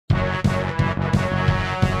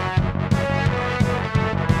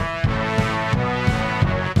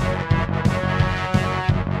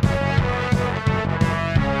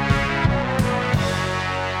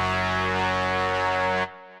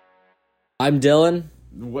I'm Dylan.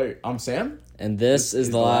 Wait, I'm Sam? And this is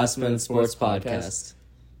the Last Minute Sports Podcast.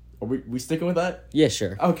 Are we sticking with that? Yeah,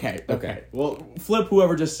 sure. Okay. Well, flip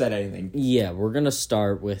whoever just said anything. Yeah, we're going to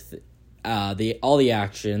start with all the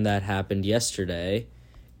action that happened yesterday.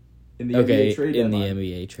 In the NBA trade deadline. In the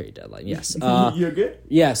NBA trade deadline, yes. You're good?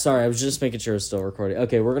 Yeah, sorry, I was just making sure it's still recording.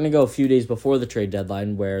 Okay, we're going to go a few days before the trade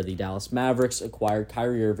deadline where the Dallas Mavericks acquired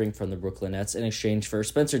Kyrie Irving from the Brooklyn Nets in exchange for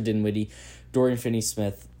Spencer Dinwiddie, Dorian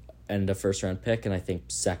Finney-Smith, and a first-round pick, and I think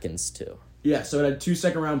seconds, too. Yeah, so it had 2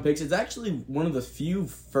 second-round picks. It's actually one of the few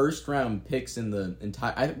first-round picks in the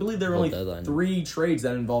entire... I believe there were only deadline. 3 trades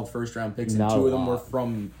that involved first-round picks, and Not 2 a of them lot. were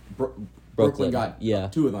from... Brooklyn got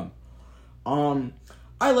 2 of them.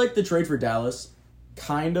 I like the trade for Dallas,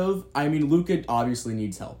 kind of. I mean, Luka obviously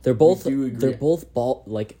needs help. They're both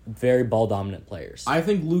very ball-dominant players. I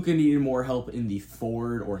think Luka needed more help in the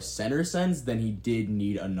forward or center sense than he did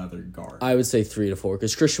need another guard. I would say 3 to 4,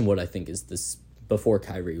 because Christian Wood, I think, is this... Before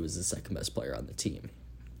Kyrie was the second best player on the team.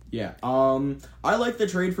 Yeah. I like the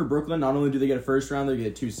trade for Brooklyn. Not only do they get a first round, they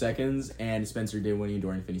get 2 seconds, and Spencer Dinwiddie and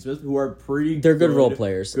Dorian Finney-Smith, who are pretty They're good role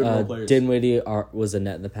players. Good role players. Dinwiddie was a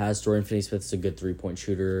net in the past. Dorian Finney-Smith is a good 3-point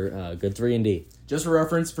shooter. Good 3-and-D. Just for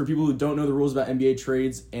reference, for people who don't know the rules about NBA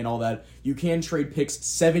trades and all that, you can trade picks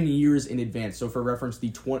 7 years in advance. So for reference,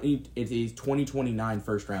 it's a 2029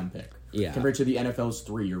 first round pick. Yeah. Compared to the NFL's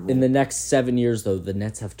 3-year rule. In the next 7 years, though, the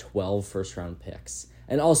Nets have 12 first-round picks.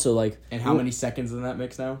 And also, And how many seconds in that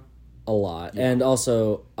mix now? A lot. Yeah. And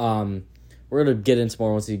also, we're going to get into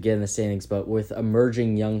more once we get in the standings, but with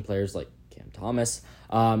emerging young players like Cam Thomas,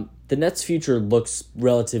 the Nets' future looks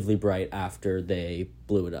relatively bright after they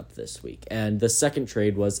blew it up this week. And the second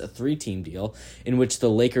trade was a 3-team deal in which the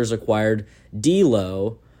Lakers acquired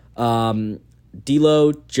D'Lo,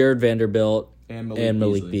 Jared Vanderbilt, and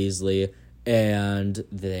Malik Beasley. And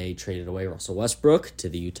they traded away Russell Westbrook to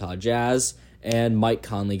the Utah Jazz, and Mike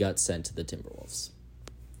Conley got sent to the Timberwolves.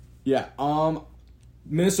 Yeah,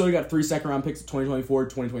 Minnesota got 3 second-round picks in 2024,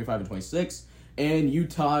 2025, and 26, and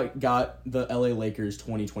Utah got the LA Lakers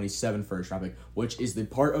 2027 first-round pick, which is the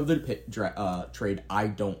part of the trade I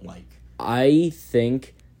don't like. I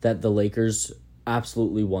think that the Lakers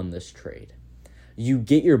absolutely won this trade. You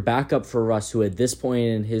get your backup for Russ, who at this point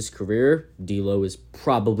in his career, D'Lo is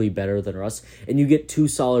probably better than Russ, and you get 2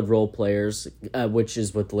 solid role players, which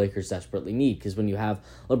is what the Lakers desperately need, because when you have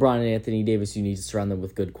LeBron and Anthony Davis, you need to surround them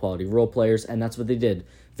with good quality role players, and that's what they did.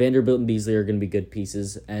 Vanderbilt and Beasley are going to be good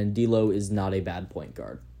pieces, and D'Lo is not a bad point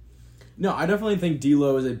guard. No, I definitely think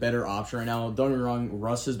D'Lo is a better option right now. Don't get me wrong,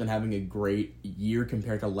 Russ has been having a great year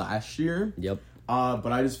compared to last year. Yep.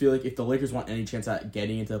 But I just feel like if the Lakers want any chance at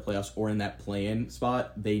getting into the playoffs or in that play-in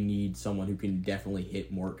spot, they need someone who can definitely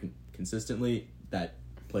hit more consistently, that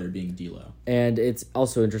player being D'Lo. And it's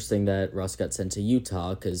also interesting that Russ got sent to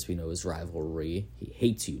Utah because we know his rivalry. He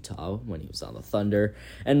hates Utah when he was on the Thunder.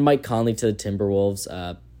 And Mike Conley to the Timberwolves.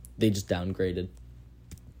 They just downgraded.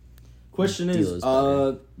 Question is,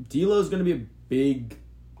 D'Lo's going to be a big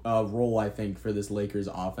role, I think, for this Lakers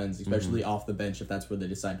offense, especially off the bench if that's where they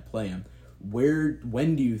decide to play him.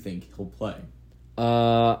 When do you think he'll play?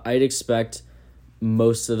 I'd expect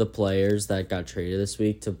most of the players that got traded this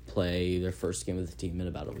week to play their first game with the team in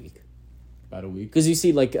about a week. About a week? Because you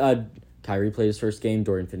see, Kyrie played his first game,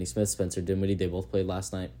 Dorian Finney-Smith, Spencer Dinwiddie, they both played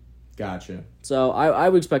last night. Gotcha. So I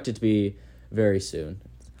would expect it to be very soon.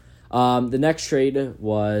 The next trade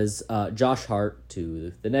was Josh Hart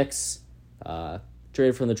to the Knicks.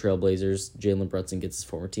 Traded from the Trailblazers. Jalen Brunson gets his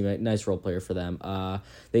former teammate. Nice role player for them.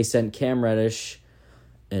 They sent Cam Reddish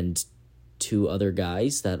and 2 other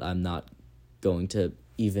guys that I'm not going to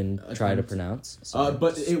even try to pronounce.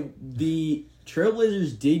 But the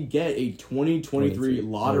Trailblazers did get a 2023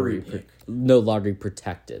 lottery pick. No, lottery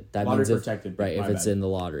protected. That lottery means protected. Right, if it's in the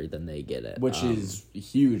lottery, then they get it. Which is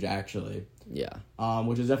huge, actually. Yeah.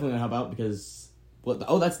 Which is definitely going to help out because...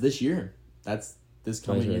 that's this year. That's this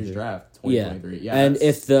coming year's draft, 2023. Yeah, and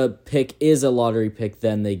if the pick is a lottery pick,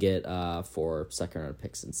 then they get 4 second-round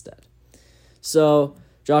picks instead. So,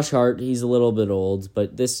 Josh Hart, he's a little bit old,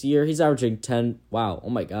 but this year he's averaging 10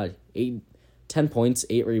 points,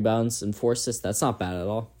 8 rebounds, and 4 assists. That's not bad at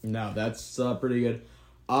all. No, that's pretty good.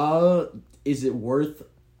 Is it worth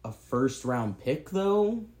a first-round pick,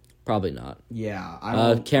 though? Probably not.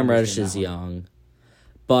 Yeah. Cam Reddish is young.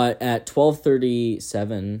 But at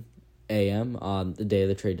 12:37 a.m. on the day of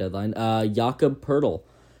the trade deadline, Jakob Poeltl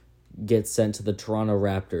gets sent to the Toronto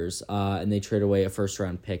Raptors, and they trade away a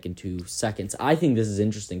first-round pick in 2 seconds. I think this is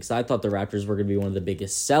interesting because I thought the Raptors were going to be one of the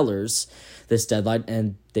biggest sellers this deadline,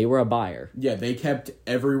 and they were a buyer. Yeah, they kept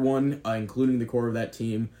everyone, including the core of that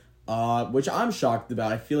team, which I'm shocked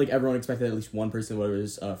about. I feel like everyone expected at least one person, whether it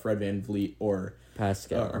was Fred VanVleet or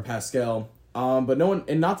Pascal. But no one,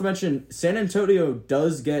 and not to mention, San Antonio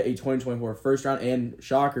does get a 2024 first round and,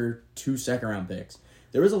 shocker, 2 second round picks.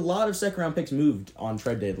 There was a lot of second round picks moved on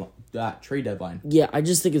trade deadline. Yeah, I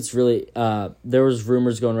just think it's really, there was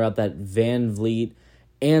rumors going around that VanVleet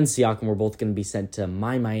and Siakam were both going to be sent to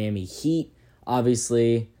my Miami Heat.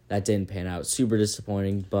 Obviously, that didn't pan out. Super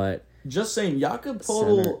disappointing, but... Just saying, Jakob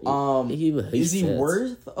Poeltl, is he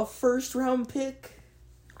worth a first round pick?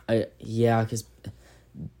 Yeah, because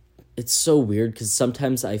it's so weird, because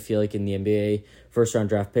sometimes I feel like in the NBA, first round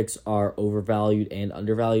draft picks are overvalued and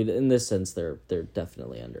undervalued. In this sense, they're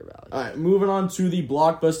definitely undervalued. All right, moving on to the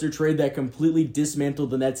blockbuster trade that completely dismantled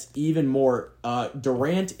the Nets even more.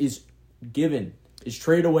 Durant is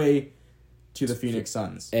traded away to the Phoenix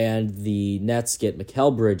Suns. And the Nets get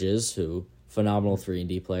Mikal Bridges, who, phenomenal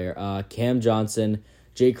 3-and-D player, Cam Johnson,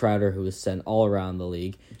 Jay Crowder, who was sent all around the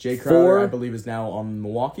league. Jay Crowder, I believe, is now on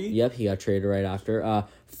Milwaukee. Yep, he got traded right after.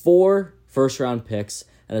 4 first-round picks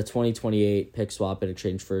and a 2028 pick swap in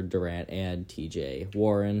exchange for Durant and TJ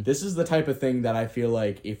Warren. This is the type of thing that I feel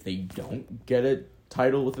like if they don't get a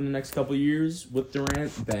title within the next couple of years with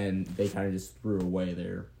Durant, then they kind of just threw away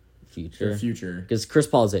their future. Because Chris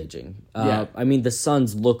Paul's aging. Yeah. I mean, the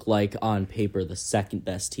Suns look like, on paper, the second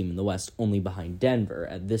best team in the West, only behind Denver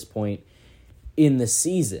at this point in the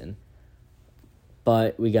season.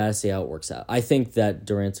 But we got to see how it works out. I think that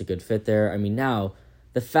Durant's a good fit there. I mean, now,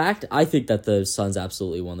 I think that the Suns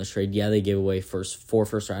absolutely won this trade. Yeah, they gave away 4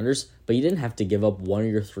 first-rounders, but you didn't have to give up one of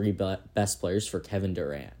your 3 best players for Kevin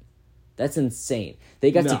Durant. That's insane.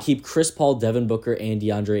 They got to keep Chris Paul, Devin Booker, and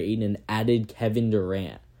DeAndre Ayton and added Kevin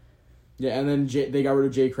Durant. Yeah, and then they got rid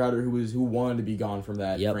of Jay Crowder, who wanted to be gone from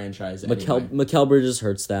that franchise. Mikal Bridges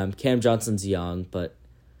hurts them. Cam Johnson's young, but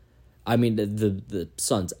I mean the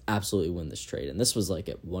Suns absolutely win this trade, and this was like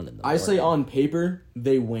at 1 in the morning. I say on paper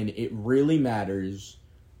they win. It really matters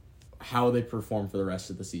how they perform for the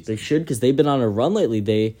rest of the season. They should, because they've been on a run lately.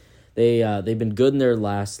 They've been good in their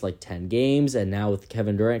last 10 games, and now with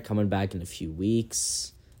Kevin Durant coming back in a few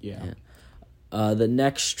weeks. Yeah. The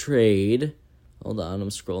next trade. Hold on, I'm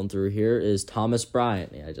scrolling through here. Is Thomas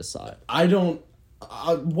Bryant? Yeah, I just saw it. I don't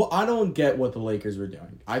get what the Lakers were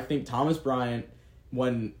doing. I think Thomas Bryant,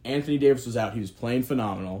 when Anthony Davis was out, he was playing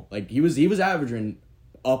phenomenal. Like he was averaging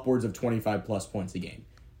upwards of 25 plus points a game,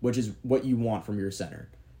 which is what you want from your center,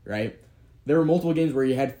 right? There were multiple games where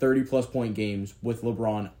he had 30 plus point games with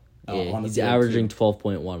LeBron on the field. He's averaging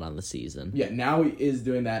 12.1 on the season. Yeah, now he is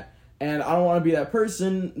doing that, and I don't want to be that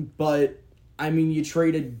person, but. I mean, you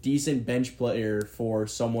trade a decent bench player for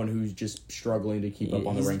someone who's just struggling to keep up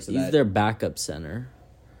on the ranks of that. He's their backup center.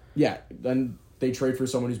 Yeah, then they trade for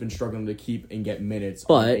someone who's been struggling to keep and get minutes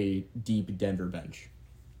on a deep Denver bench.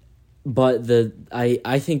 But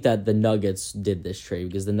I think that the Nuggets did this trade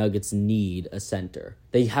because the Nuggets need a center.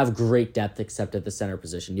 They have great depth except at the center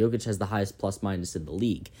position. Jokic has the highest plus-minus in the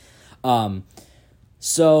league. But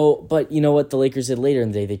you know what the Lakers did later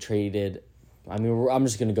in the day? They traded... I mean, I'm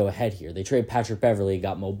just going to go ahead here. They traded Patrick Beverley,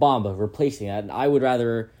 got Mo Bamba, replacing that, and I think I'd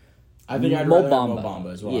rather have Mo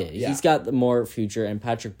Bamba as well. Yeah, he's got the more future, and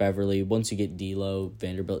Patrick Beverley, once you get D'Lo,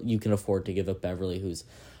 Vanderbilt, you can afford to give up Beverley, who's,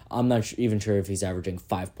 I'm not even sure if he's averaging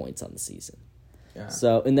 5 points on the season. Yeah.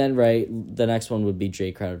 So, and then, the next one would be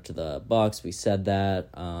Jay Crowder to the Bucks. We said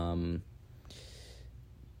that.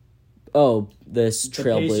 This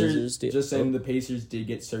Trailblazers deal. Just saying the Pacers did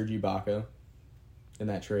get Serge Ibaka in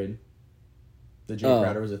that trade. The Jay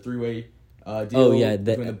Crowder was a 3-way deal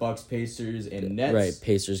between the Bucks, Pacers, and Nets. Right,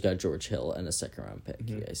 Pacers got George Hill and a second-round pick.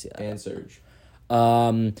 Mm-hmm. You guys see that? And Serge.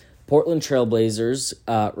 Portland Trailblazers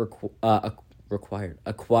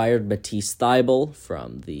acquired Matisse Thybulle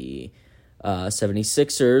from the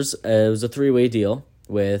 76ers. It was a 3-way deal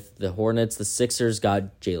with the Hornets. The Sixers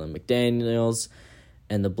got Jalen McDaniels,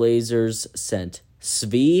 and the Blazers sent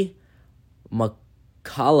Svi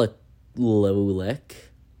Mykhailiuk.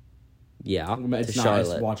 Yeah, it's nice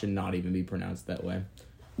watching not even be pronounced that way.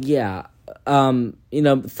 Yeah,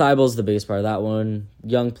 Thybulle's the biggest part of that one.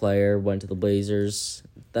 Young player, went to the Blazers.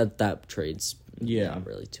 That trade's not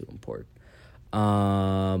really too important.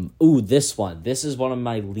 This one. This is one of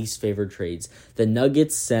my least favorite trades. The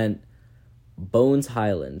Nuggets sent Bones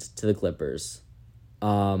Highland to the Clippers.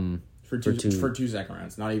 For two second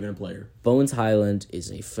rounds, not even a player. Bones Highland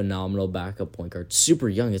is a phenomenal backup point guard. Super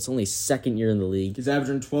young. It's only second year in the league. He's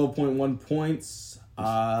averaging 12.1 points.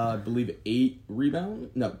 I believe 2 rebounds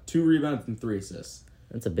and 3 assists.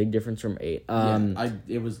 That's a big difference from 8.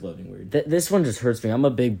 It was loading weird. This one just hurts me. I'm a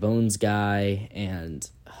big Bones guy, and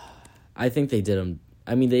I think they did him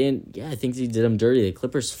I mean, they didn't. Yeah, I think he did them dirty. The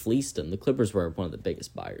Clippers fleeced him. The Clippers were one of the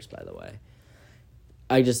biggest buyers, by the way.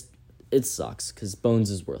 It sucks because Bones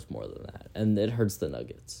is worth more than that, and it hurts the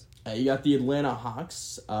Nuggets. You got the Atlanta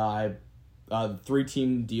Hawks.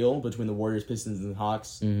 3-team deal between the Warriors, Pistons, and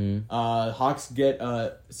Hawks. Mm-hmm. Hawks get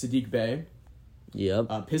Sadiq Bey.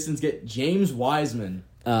 Yep. Pistons get James Wiseman.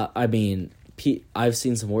 I mean, I've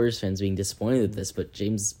seen some Warriors fans being disappointed with this, but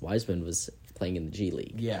James Wiseman was playing in the G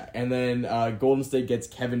League. Yeah, and then Golden State gets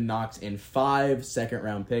Kevin Knox and 5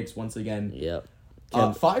 second-round picks once again. Yep.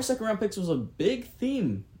 5 second-round picks was a big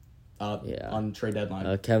theme on trade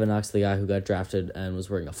deadline. Kevin Knox, the guy who got drafted and was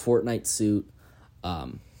wearing a Fortnite suit.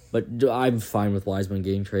 But I'm fine with Wiseman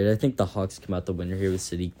getting traded. I think the Hawks come out the winner here with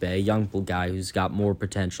Sadiq Bey, a young guy who's got more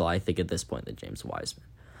potential, I think, at this point than James Wiseman.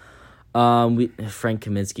 Frank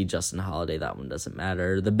Kaminsky, Justin Holiday, that one doesn't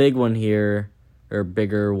matter. The big one here, or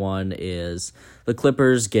bigger one, is the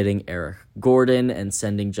Clippers getting Eric Gordon and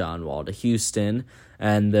sending John Wall to Houston.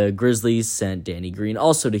 And the Grizzlies sent Danny Green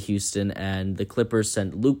also to Houston, and the Clippers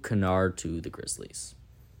sent Luke Kennard to the Grizzlies.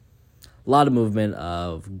 A lot of movement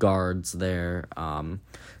of guards there.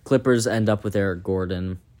 Clippers end up with Eric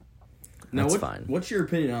Gordon. That's fine. What's your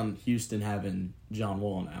opinion on Houston having John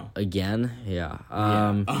Wall now? Again? Yeah.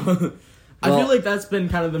 I feel like that's been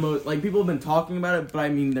kind of the most... Like, people have been talking about it, but, I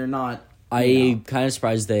mean, they're not... I'm kind of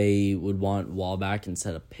surprised they would want Wall back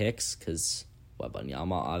instead of picks, because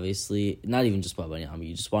Wembanyama, obviously... Not even just Wembanyama,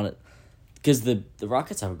 you just want it... Because the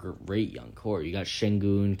Rockets have a great young core. You got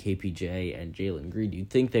Şengün, KPJ, and Jalen Green. You'd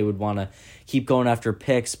think they would want to keep going after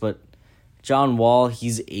picks, but John Wall,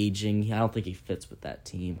 he's aging. I don't think he fits with that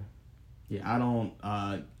team. Yeah, I don't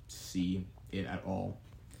see it at all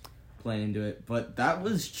playing into it. But that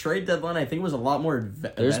was trade deadline. I think it was a lot more...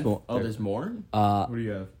 There's more. Oh, there's more? What do you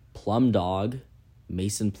have? Plum Dog.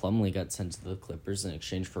 Mason Plumlee got sent to the Clippers in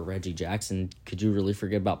exchange for Reggie Jackson. Could you really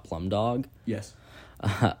forget about Plum Dog? Yes.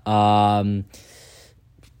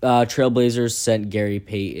 Trailblazers sent Gary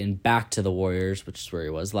Payton back to the Warriors, which is where he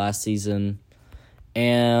was last season.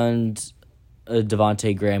 And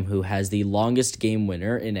Devontae Graham, who has the longest game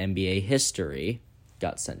winner in NBA history,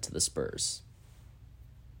 got sent to the Spurs.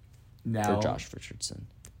 Now, for Josh Richardson.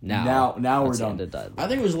 Now we're done. Deadline. I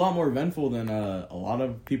think it was a lot more eventful than a lot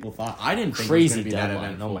of people thought. I didn't think Crazy it was going to be deadline. that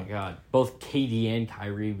eventful. Oh my god. Both KD and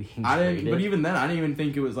Kyrie being traded. But even then, I didn't even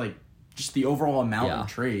think it was like just the overall amount of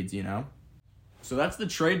trades, you know? So that's the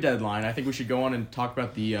trade deadline. I think we should go on and talk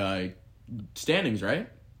about the standings, right?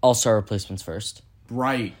 All-star replacements first.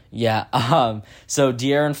 Right. Yeah. So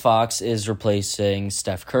De'Aaron Fox is replacing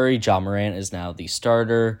Steph Curry. Ja Morant is now the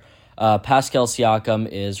starter. Pascal Siakam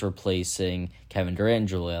is replacing Kevin Durant. And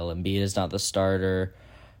Joel Embiid is not the starter.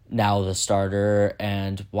 Now the starter.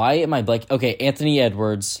 And why am I blank? Okay, Anthony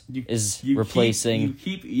Edwards is replacing...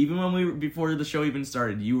 Even when before the show even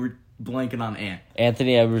started, you were blanking on Ant.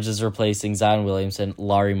 Anthony Edwards is replacing Zion Williamson.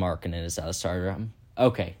 Larry Markkinen is now the starter.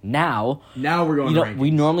 Okay, now we're going to rankings. We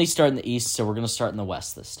normally start in the East, so we're going to start in the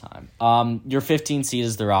West this time. Your 15 seed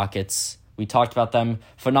is the Rockets. We talked about them.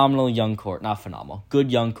 Phenomenal young core. Not phenomenal.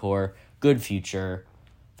 Good young core. Good future.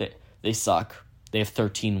 They suck. They have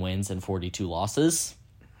 13 wins and 42 losses.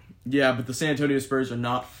 Yeah, but the San Antonio Spurs are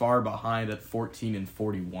not far behind at 14 and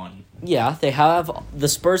 41. Yeah, they have. The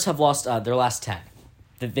Spurs have lost their last 10.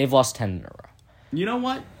 They've lost 10 in a row. You know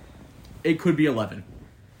what? It could be 11.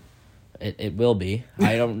 It will be.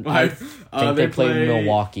 I think they play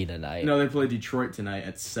Milwaukee tonight. No, they play Detroit tonight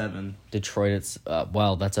at 7. Detroit, it's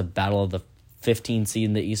that's a battle of the 15 seed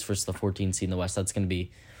in the East versus the 14 seed in the West. That's going to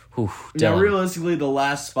be... Now, realistically, the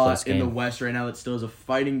last spot in the West right now that still has a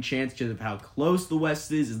fighting chance because of how close the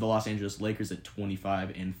West is the Los Angeles Lakers at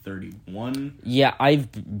 25 and 31. Yeah,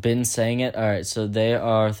 I've been saying it. All right, so they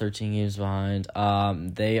are 13 games behind.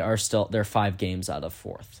 They're 5 games out of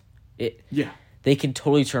 4th. They can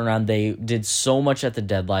totally turn around. They did so much at the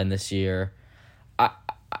deadline this year. Do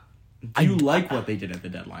you like what they did at the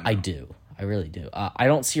deadline? I do. I really do. I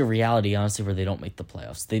don't see a reality, honestly, where they don't make the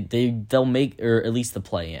playoffs. They'll make, or at least the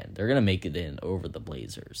play-in. They're going to make it in over the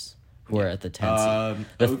Blazers, who are at the 10th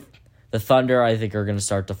seed. The Thunder, I think, are going to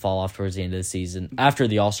start to fall off towards the end of the season, after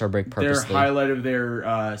the All-Star break purposely. Their highlight of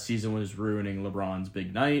their season was ruining LeBron's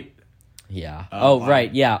big night. Yeah.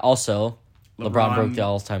 Right. Yeah, also... LeBron broke the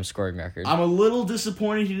all-time scoring record. I'm a little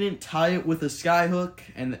disappointed he didn't tie it with a skyhook,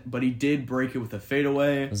 but he did break it with a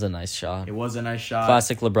fadeaway. It was a nice shot.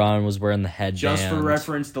 Classic LeBron was wearing the headband. Just for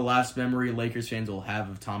reference, the last memory Lakers fans will have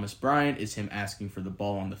of Thomas Bryant is him asking for the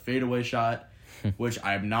ball on the fadeaway shot, which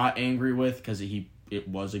I'm not angry with because he it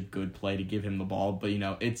was a good play to give him the ball, but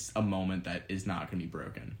it's a moment that is not going to be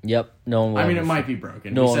broken. Yep. No one will it might be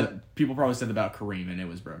broken. People probably said about Kareem, and it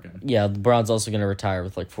was broken. Yeah, LeBron's also going to retire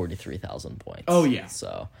with 43,000 points. Oh, yeah.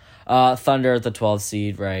 So, Thunder at the 12th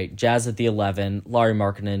seed, right? Jazz at the 11. Lauri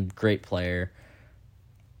Markkanen, great player.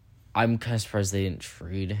 I'm kind of surprised they didn't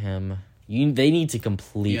trade him. They need to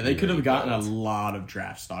completely. Yeah, they could have gotten a lot of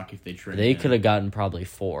draft stock if they traded. They could have gotten probably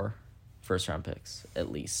 4 first-round picks at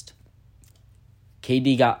least.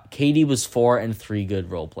 KD was 4 and 3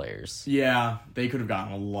 good role players. Yeah, they could have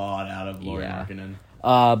gotten a lot out of Lauri Markkanen.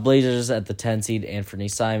 Blazers at the 10 seed, Anthony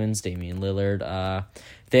Simons, Damian Lillard.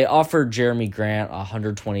 They offered Jeremy Grant a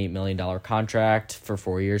 $128 million contract for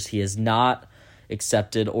 4 years. He has not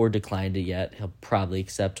accepted or declined it yet. He'll probably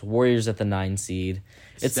accept. Warriors at the 9 seed.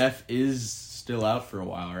 Steph is still out for a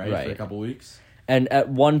while, right? For a couple weeks. And at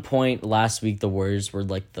one point last week, the Warriors were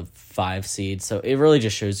the 5 seed. So it really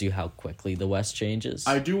just shows you how quickly the West changes.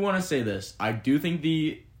 I do want to say this. I do think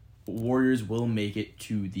the Warriors will make it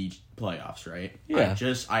to the playoffs, right? Yeah.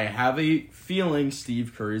 I have a feeling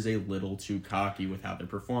Steve Kerr is a little too cocky with how they're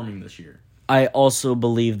performing this year. I also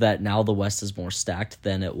believe that now the West is more stacked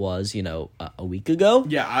than it was, a week ago.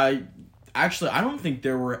 Yeah, I don't think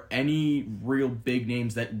there were any real big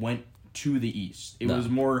names that went to the East. It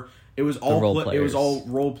was all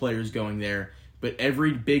role players going there, but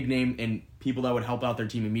every big name and people that would help out their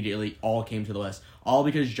team immediately all came to the West. All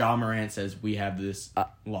because Ja Morant says we have this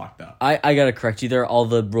locked up. I gotta correct you there. All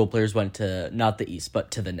the role players went to not the East,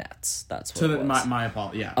 but to the Nets. That's what it was. My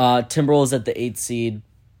apology. Yeah. Timberwolves at the 8th seed.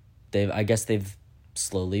 I guess they've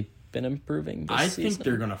slowly been improving. I think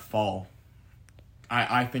they're gonna fall.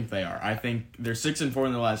 I think they are. I think they're 6-4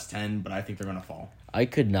 in the last 10, but I think they're gonna fall. I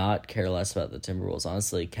could not care less about the Timberwolves.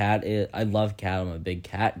 Honestly, I love Cat. I'm a big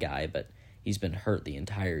Cat guy, but he's been hurt the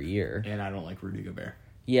entire year. And I don't like Rudy Gobert.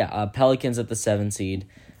 Yeah, Pelicans at the 7 seed.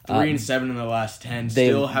 3-7 in the last 10.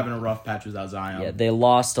 Still having a rough patch without Zion. Yeah, they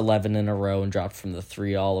lost 11 in a row and dropped from the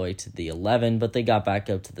 3 all the way to the 11, but they got back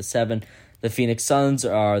up to the 7. The Phoenix Suns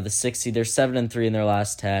are the 6th seed. They're 7-3 in their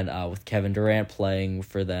last 10, with Kevin Durant playing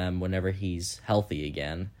for them whenever he's healthy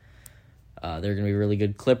again. They're going to be really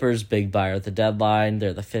good. Clippers, big buyer at the deadline.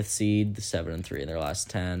 They're the 5th seed, 7-3 in their last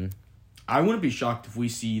 10. I wouldn't be shocked if we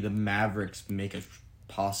see the Mavericks make a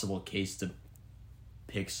possible case to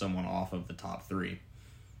pick someone off of the top 3.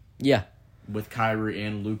 Yeah. With Kyrie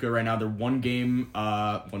and Luka right now, they're 1 game.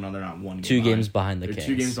 Well, no, they're not 1 game. 2 games behind the Kings.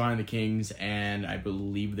 2 games behind the Kings, and I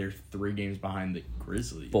believe they're 3 games behind the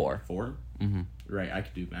Grizzlies. 4. 4? Mm-hmm. Right, I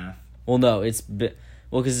could do math. Well, no,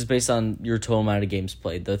 because it's based on your total amount of games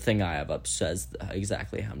played. The thing I have up says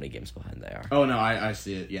exactly how many games behind they are. Oh, no, I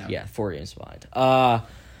see it, yeah. Yeah, 4 games behind.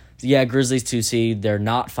 Grizzlies 2 seed. They're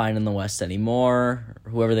not fine in the West anymore.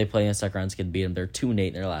 Whoever they play in the second round is going to beat them. They're 2-8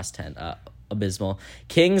 in their last 10. Abysmal.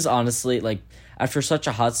 Kings, honestly, after such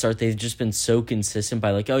a hot start, they've just been so consistent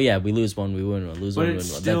by we lose one, we win one, lose one, we win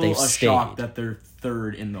one. But it's still a shock that they're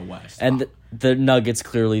 3rd in the West. And the Nuggets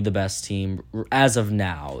clearly the best team as of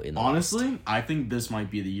now. Honestly, I think this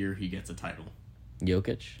might be the year he gets a title.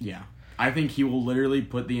 Jokic? Yeah. I think he will literally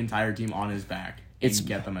put the entire team on his back and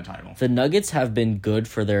get them a title. The Nuggets have been good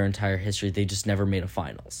for their entire history. They just never made a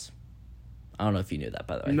finals. I don't know if you knew that,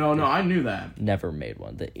 by the way. No, I knew that. Never made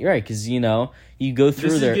one. You're right, because, you go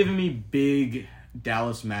through This is giving me big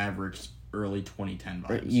Dallas Mavericks early 2010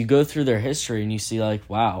 vibes. You go through their history and you see,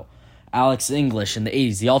 wow, Alex English in the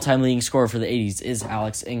 80s. The all-time leading scorer for the 80s is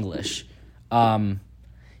Alex English. You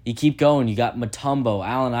keep going. You got Mutombo,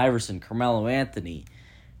 Allen Iverson, Carmelo Anthony.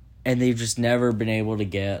 And they've just never been able to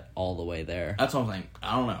get all the way there. That's what I'm saying.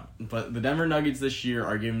 I don't know. But the Denver Nuggets this year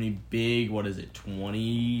are giving me big,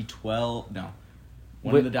 2012? No.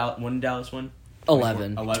 When did Dallas win?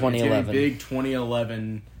 2011. Big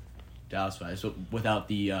 2011 Dallas vibes. So without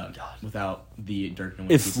the Dirk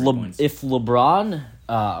Nowitzki points. If LeBron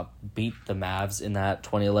beat the Mavs in that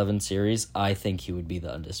 2011 series, I think he would be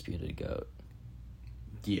the undisputed GOAT.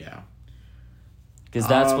 Yeah. Because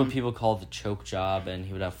that's what people call the choke job, and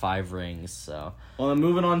he would have 5 rings. So, well, then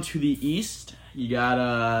moving on to the East, you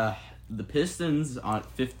got the Pistons on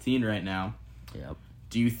 15 right now. Yep.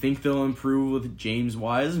 Do you think they'll improve with James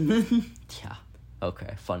Wiseman? Yeah.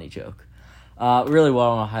 Okay. Funny joke. Really, what I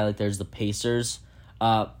want to highlight there is the Pacers.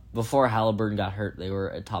 Before Halliburton got hurt, they were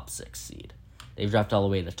a top 6 seed. They've dropped all the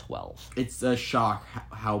way to 12. It's a shock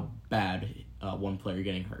how bad one player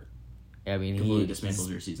getting hurt. I mean, completely dismantles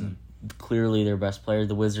your season. Clearly their best player.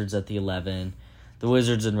 The Wizards at the 11. The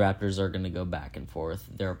Wizards and Raptors are going to go back and forth.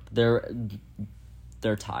 They're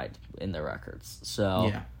tied in their records. So,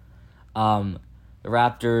 yeah. The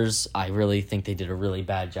Raptors, I really think they did a really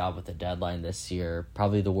bad job with the deadline this year.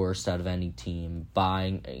 Probably the worst out of any team,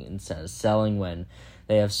 buying instead of selling when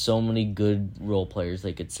they have so many good role players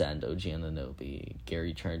they could send. OG Anunoby,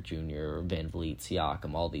 Gary Trent Jr., Van Vliet,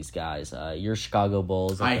 Siakam, all these guys. Your Chicago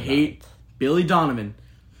Bulls. I hate Billy Donovan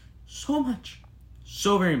so much.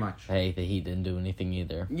 So very much. Hey, the Heat didn't do anything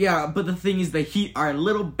either. Yeah, but the thing is the Heat are a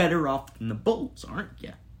little better off than the Bulls, aren't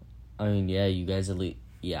you? I mean, yeah, you guys at least...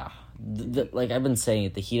 Yeah. Like I've been saying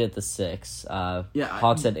it, the Heat at the 6,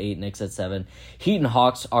 Hawks at 8, Knicks at 7. Heat and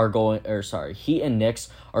Knicks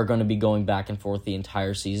are going to be going back and forth the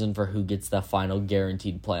entire season for who gets the final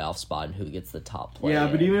guaranteed playoff spot and who gets the top play. Yeah,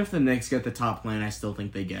 but even if the Knicks get the top play-in, I still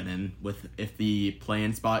think they get in. If the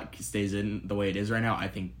play-in spot stays in the way it is right now, I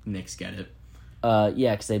think Knicks get it.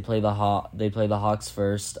 Yeah, because they play the Hawks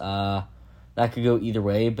first. That could go either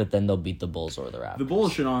way, but then they'll beat the Bulls or the Raptors. The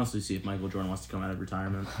Bulls should honestly see if Michael Jordan wants to come out of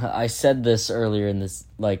retirement. I said this earlier in this,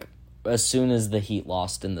 like, as soon as the Heat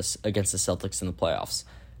lost against the Celtics in the playoffs,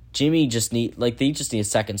 they just need a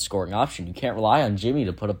second scoring option. You can't rely on Jimmy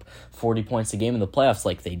to put up 40 points a game in the playoffs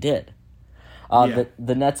like they did.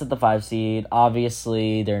 The Nets at the 5 seed,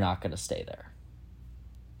 obviously, they're not going to stay there.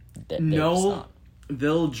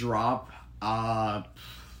 They'll drop to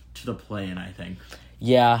the play-in, I think.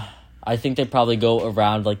 Yeah, I think they probably go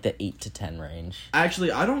around like the 8 to 10 range.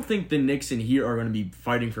 Actually, I don't think the Knicks and Heat are going to be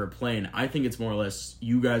fighting for a play-in. I think it's more or less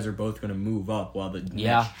you guys are both going to move up while the Nets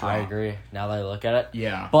drop. I agree. Now that I look at it.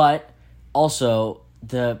 Yeah. But also,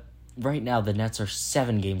 right now the Nets are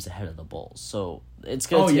 7 games ahead of the Bulls. So it's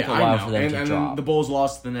going to take a while for them to drop. And the Bulls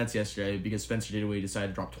lost to the Nets yesterday because Spencer Dinwiddie decided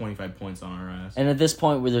to drop 25 points on our ass. And at this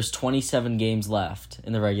point where there's 27 games left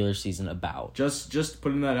in the regular season Just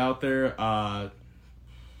putting that out there,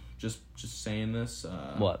 Just saying this.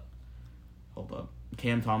 What? Hold up.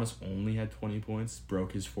 Cam Thomas only had 20 points,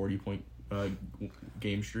 broke his 40-point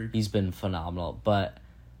game streak. He's been phenomenal, but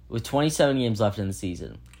with 27 games left in the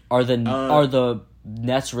season, are the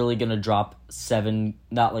Nets really going to drop 7?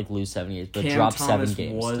 Not like lose 7 games, but drop Thomas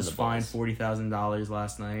 7 games. Was fined $40,000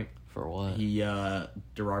 last night. For what? He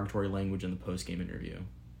derogatory language in the post-game interview.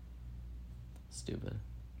 Stupid.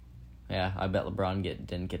 Yeah, I bet LeBron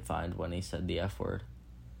didn't get fined when he said the F word.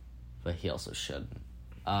 But he also shouldn't.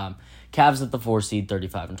 Cavs at the 4 seed,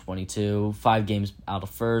 35-22. 5 games out of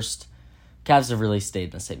first. Cavs have really stayed in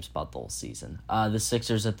the same spot the whole season. The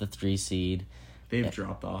Sixers at the 3 seed. They've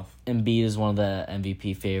dropped off. Embiid is one of the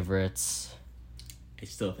MVP favorites. I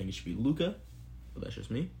still think it should be Luka, but that's just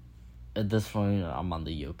me. At this point, I'm on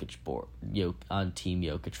the Jokic board. On Team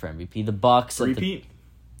Jokic for MVP. The Bucks Repeat.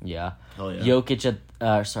 Yeah. Hell yeah. Jokic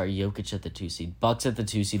at the 2 seed. Bucks at the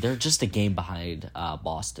 2 seed. They're just a game behind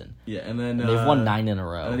Boston. Yeah, and then they've won 9 in a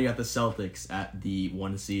row. And then you got the Celtics at the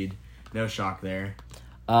 1 seed. No shock there.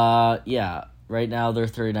 Yeah. Right now they're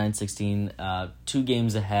 39-16, 2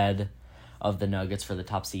 games ahead of the Nuggets for the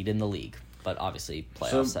top seed in the league. But obviously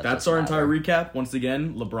playoffs. So that's our entire recap. Once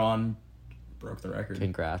again, LeBron broke the record.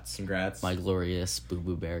 Congrats. My glorious Boo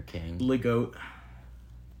Boo Bear King. Ligoat.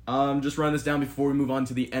 Just run this down before we move on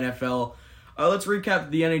to the NFL. Let's recap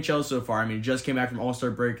the NHL so far. I mean, it just came back from All-Star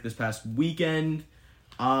break this past weekend.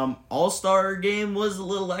 All-Star game was a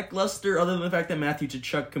little lackluster, other than the fact that Matthew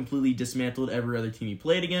Tkachuk completely dismantled every other team he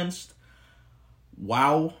played against.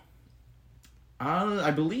 Wow.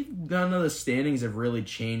 I believe none of the standings have really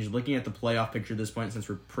changed. Looking at the playoff picture at this point, since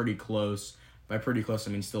we're pretty close. By pretty close,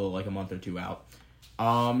 I mean still like a month or two out.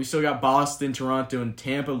 We still got Boston, Toronto, and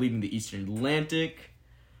Tampa leading the Eastern Atlantic.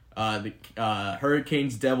 The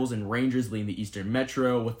Hurricanes, Devils, and Rangers leading the Eastern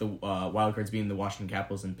Metro, with the wildcards being the Washington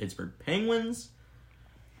Capitals and Pittsburgh Penguins.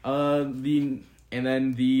 The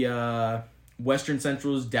Western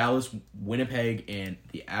Centrals, Dallas, Winnipeg, and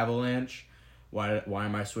the Avalanche. Why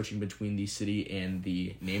am I switching between the city and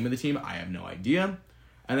the name of the team? I have no idea.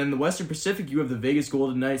 And then the Western Pacific, you have the Vegas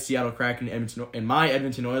Golden Knights, Seattle Kraken, and my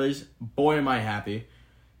Edmonton Oilers. Boy, am I happy.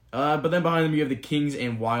 But then behind them, you have the Kings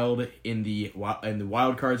and Wild in the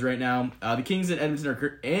wild cards right now. The Kings and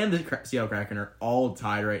Edmonton and the Seattle Kraken are all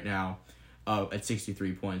tied right now at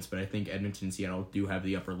 63 points. But I think Edmonton and Seattle do have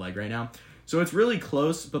the upper leg right now. So it's really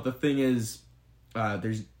close. But the thing is,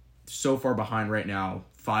 there's so far behind right now.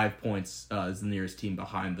 5 points is the nearest team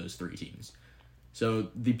behind those 3 teams. So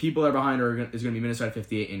the people that are behind is going to be Minnesota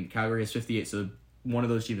 58 and Calgary has 58. So one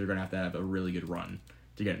of those teams are going to have a really good run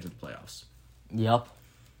to get into the playoffs. Yep.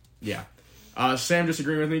 Yeah. Sam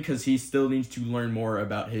disagreeing with me because he still needs to learn more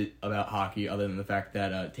about hockey, other than the fact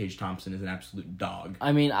that Tage Thompson is an absolute dog.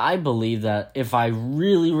 I mean, I believe that if I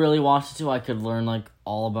really, really wanted to, I could learn like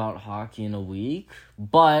all about hockey in a week.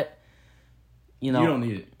 But you don't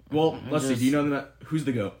need it. Well, let's see. Do you know who's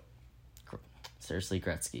the GOAT? Seriously,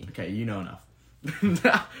 Gretzky. Okay, you know enough.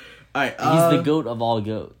 All right, He's the GOAT of all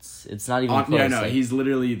GOATs. It's not even close. Yeah, no, he's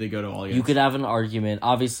literally the GOAT of all GOATs. You could have an argument.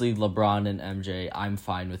 Obviously, LeBron and MJ, I'm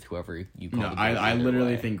fine with whoever you call the GOAT. I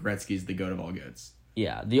literally think Gretzky's the GOAT of all GOATs.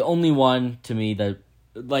 Yeah, the only one to me that,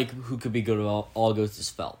 like, who could be GOAT of all GOATs is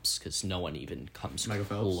Phelps, because no one even comes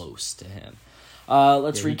close to him.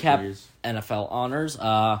 Let's recap NFL honors.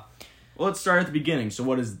 Well, let's start at the beginning. So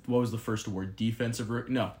what was the first award? Defensive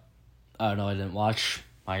rookie? No. No, I didn't watch.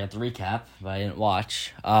 I got the recap, but I didn't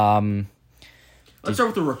watch. Let's start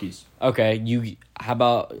with the rookies. Okay, how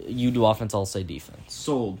about you do offense, I'll say defense.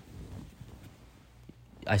 Sold.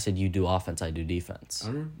 I said you do offense, I do defense.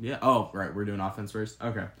 Yeah. Oh, right. We're doing offense first.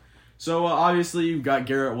 Okay. So obviously you've got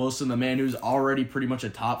Garrett Wilson, the man who's already pretty much a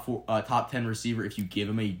top 10 receiver if you give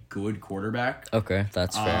him a good quarterback. Okay,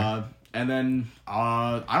 that's fair. And then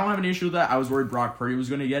I don't have an issue with that. I was worried Brock Purdy was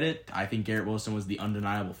going to get it. I think Garrett Wilson was the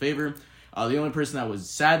undeniable favorite. The only person that was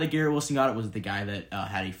sad that Garrett Wilson got it was the guy that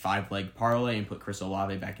had a 5-leg parlay and put Chris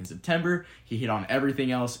Olave back in September. He hit on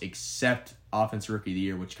everything else except Offensive Rookie of the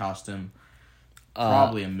Year, which cost him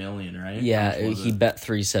probably $1 million, right? Yeah, he bet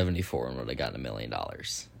 $374 and would have gotten $1 million.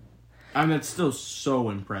 I mean, that's still so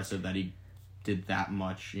impressive that he did that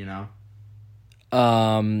much, you know?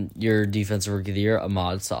 Your Defensive Rookie of the Year,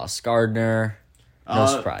 Ahmad Sauce Gardner. No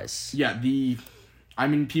surprise. Yeah,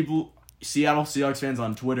 people... Seattle Seahawks fans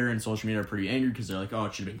on Twitter and social media are pretty angry because they're like, oh,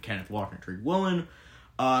 it should have been Kenneth Walker and Tariq Woolen.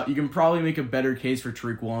 You can probably make a better case for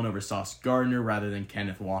Tariq Woolen over Sauce Gardner rather than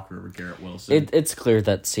Kenneth Walker over Garrett Wilson. It's clear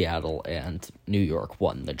that Seattle and New York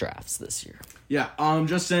won the drafts this year. Yeah,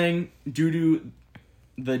 just saying, due to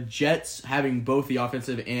the Jets having both the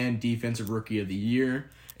Offensive and Defensive Rookie of the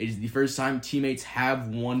Year, it is the first time teammates have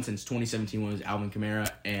won since 2017 when it was Alvin Kamara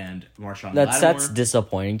and Marshawn Lattimore. That's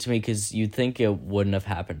disappointing to me because you'd think it wouldn't have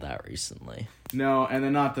happened that recently. No, and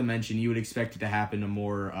then not to mention, you would expect it to happen to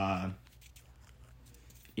more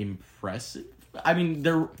impressive. I mean,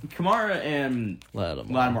 Kamara and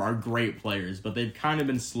Lattimore are great players, but they've kind of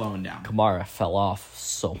been slowing down. Kamara fell off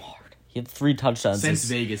so hard. He had 3 touchdowns. Since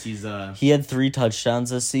Vegas, He had 3 touchdowns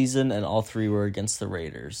this season, and all 3 were against the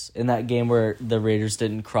Raiders. In that game where the Raiders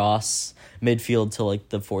didn't cross midfield till, like,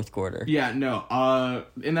 the fourth quarter. Yeah, no.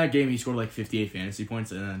 In that game, he scored, like, 58 fantasy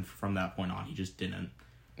points, and then from that point on, he just didn't.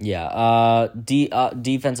 Yeah.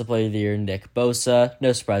 Defensive Player of the Year, Nick Bosa.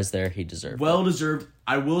 No surprise there. He deserved it. Well deserved.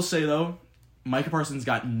 I will say, though, Micah Parsons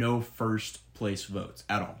got no first-place votes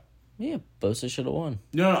at all. Yeah, Bosa should have won.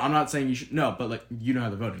 No, I'm not saying you should. No, but, like, you know how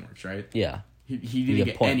the voting works, right? Yeah. He didn't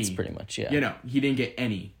get points, any. Pretty much, yeah. You know, he didn't get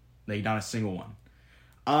any. Like, not a single one.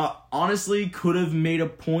 Honestly, could have made a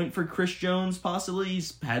point for Chris Jones, possibly.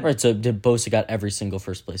 He's had... Right, so did Bosa got every single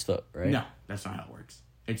first-place vote, right? No, that's not how it works.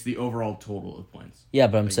 It's the overall total of points. Yeah,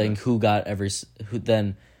 but I'm saying who got every...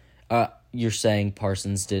 you're saying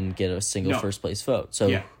Parsons didn't get a single first-place vote. So...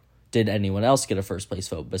 Yeah. Did anyone else get a first-place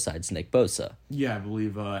vote besides Nick Bosa? Yeah, I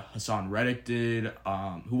believe Hassan Reddick did,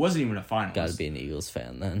 who wasn't even a finalist. Got to be an Eagles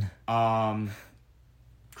fan then.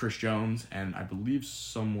 Chris Jones, and I believe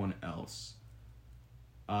someone else.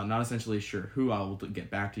 Not essentially sure who. I will get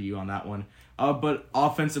back to you on that one. But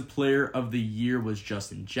Offensive Player of the Year was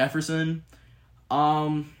Justin Jefferson.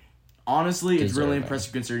 Honestly, it's really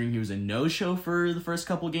impressive considering he was a no-show for the first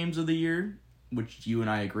couple games of the year, which you and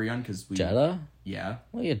I agree on because we... Jetta? Yeah.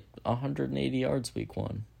 Well, he had 180 yards week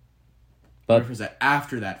 1. But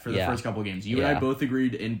after that, for the first couple games. You and I both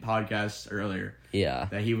agreed in podcasts earlier. Yeah.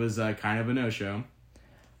 That he was kind of a no-show.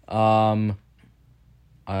 I'll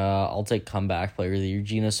take comeback player of the year,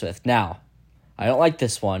 Geno Smith. Now, I don't like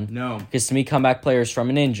this one. No. Because to me, comeback player is from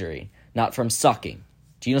an injury, not from sucking.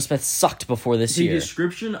 Geno Smith sucked before this year. The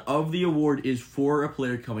description of the award is for a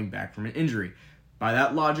player coming back from an injury. By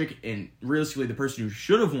that logic, and realistically, the person who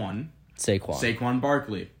should have won... Saquon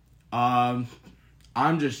Barkley. I'm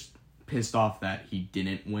just pissed off that he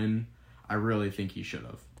didn't win. I really think he should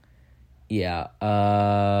have. Yeah.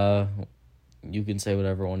 You can say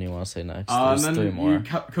whatever one you want to say next. There's and then 3 more.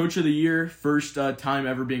 Coach of the Year, first time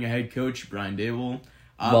ever being a head coach, Brian Dable.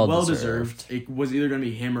 Well deserved. It was either going to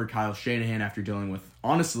be him or Kyle Shanahan after dealing with,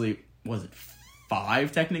 honestly, was it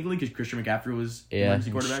 5 technically? Because Christian McCaffrey was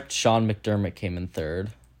emergency quarterback. Sean McDermott came in 3rd.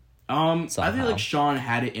 I feel like Sean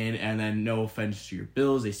had it in, and then no offense to your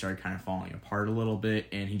Bills, they started kind of falling apart a little bit,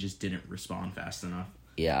 and he just didn't respond fast enough.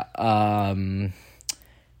 Yeah. And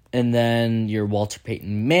then your Walter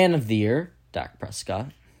Payton Man of the Year, Dak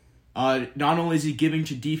Prescott. Not only is he giving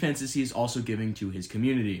to defenses, he is also giving to his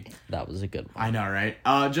community. That was a good one. I know, right?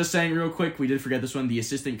 Just saying real quick, we did forget this one. The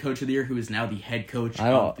assistant coach of the year, who is now the head coach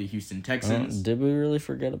of the Houston Texans. Did we really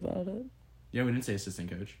forget about it? Yeah, we didn't say assistant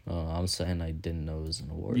coach. Oh, I'm saying I didn't know it was an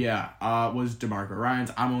award. Yeah, was DeMarco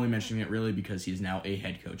Ryans. I'm only mentioning it really because he's now a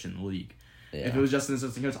head coach in the league. Yeah. If it was just an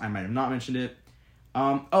assistant coach, I might have not mentioned it.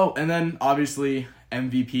 And then obviously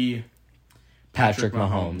MVP Patrick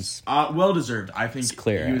Mahomes. Well deserved. I think It's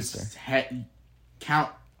clear he answer.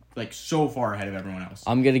 was so far ahead of everyone else.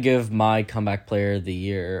 I'm going to give my Comeback Player of the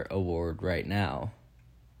Year award right now.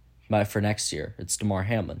 For next year, it's DeMar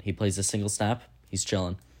Hamlin. He plays a single snap. He's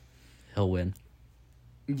chilling. He'll win.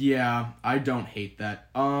 Yeah, I don't hate that.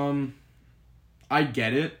 I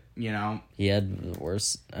get it, you know. He had the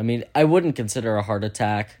worst. I mean, I wouldn't consider a heart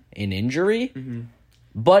attack an injury,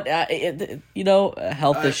 but, a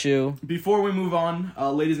health issue. Before we move on,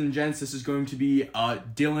 ladies and gents, this is going to be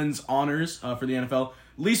Dylan's honors for the NFL.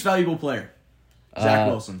 Least valuable player, Zach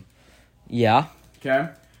Wilson. Yeah. Okay.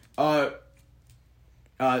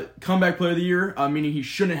 Comeback player of the year, meaning he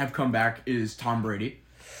shouldn't have come back, is Tom Brady.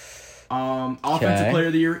 Offensive player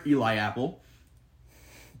of the year, Eli Apple.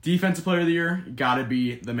 Defensive player of the year, gotta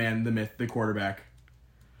be the man, the myth, the quarterback,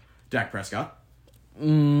 Dak Prescott.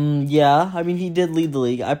 Yeah. I mean, he did lead the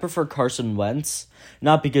league. I prefer Carson Wentz,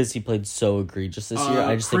 not because he played so egregious this year.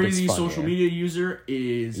 I just think it's crazy funnier. social media user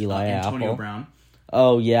is Eli Antonio Apple. Brown.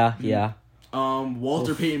 Oh, yeah, yeah.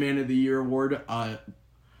 Walter Payton Man of the Year award,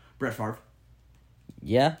 Brett Favre.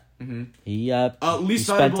 Yeah. He Least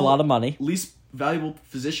spent valuable, a lot of money. Least valuable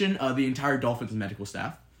physician, the entire Dolphins medical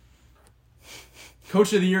staff.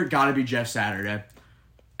 Coach of the year, gotta be Jeff Saturday.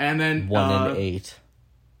 And then 1-8.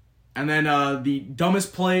 And then the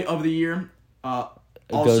dumbest play of the year, also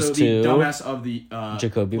goes the to dumbass of the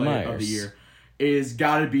Jacoby play Myers of the year is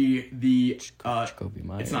gotta be the Jacoby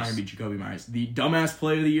Myers. It's not gonna be Jacoby Myers. The dumbass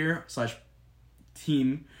play of the year /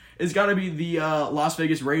 team is gotta be the Las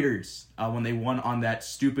Vegas Raiders when they won on that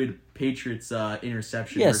stupid Patriots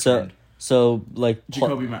interception. Yeah, return. so like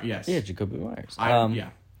Jacoby Myers. Yes. Yeah, Jacoby Myers. Yeah.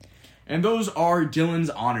 And those are Dylan's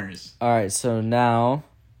honors. All right, so now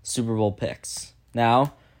Super Bowl picks.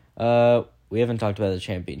 Now, we haven't talked about the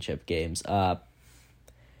championship games.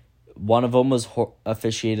 One of them was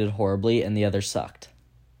officiated horribly, and the other sucked.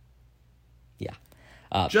 Yeah.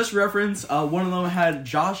 Just reference, one of them had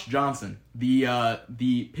Josh Johnson, the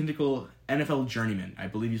pinnacle NFL journeyman. I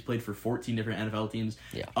believe he's played for 14 different NFL teams.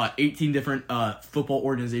 Yeah. 18 different football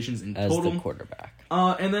organizations in As total. the quarterback.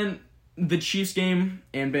 And then the Chiefs game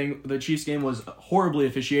was horribly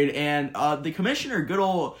officiated, and the commissioner, good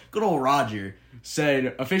old Roger,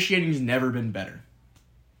 said officiating's never been better.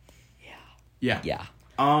 Yeah. Yeah.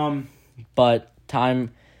 But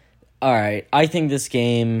time. All right, I think this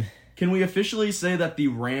game. Can we officially say that the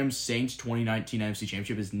Rams-Saints 2019 NFC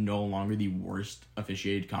Championship is no longer the worst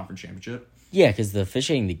officiated conference championship? Yeah, because the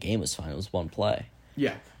officiating the game was fine. It was one play.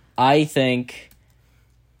 Yeah. I think.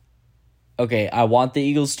 Okay, I want the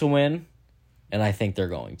Eagles to win, and I think they're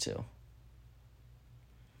going to.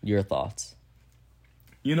 Your thoughts?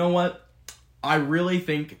 You know what? I really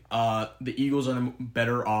think the Eagles are the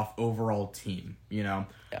better off overall team, you know?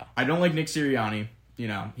 Yeah. I don't like Nick Sirianni. You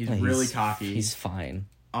know, he's really cocky. He's fine.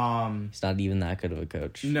 He's not even that good of a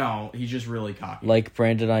coach. No, he's just really cocky. Like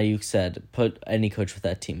Brandon Ayuk said, put any coach with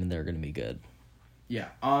that team and they're going to be good. Yeah.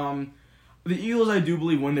 The Eagles, I do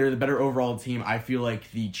believe, when they're the better overall team, I feel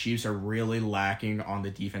like the Chiefs are really lacking on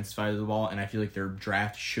the defensive side of the ball, and I feel like their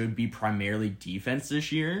draft should be primarily defense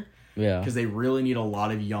this year. Yeah. Because they really need a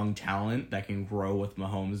lot of young talent that can grow with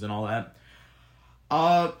Mahomes and all that.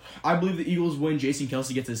 I believe the Eagles win. Jason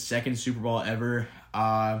Kelce gets his second Super Bowl ever.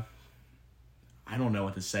 I don't know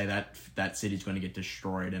what to say. That city's going to get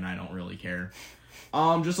destroyed, and I don't really care.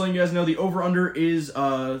 Just letting you guys know, the over-under is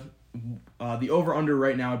the over-under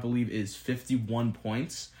right now, I believe, is 51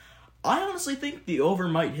 points. I honestly think the over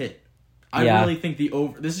might hit. I really think the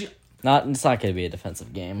over. It's not going to be a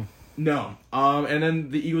defensive game. No. And then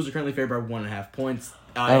the Eagles are currently favored by 1.5 points.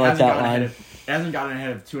 I like that line. It hasn't gotten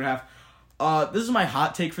ahead of 2.5. This is my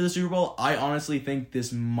hot take for the Super Bowl. I honestly think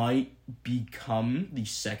this might become the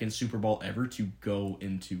second Super Bowl ever to go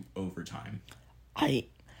into overtime. I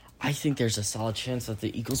think there's a solid chance that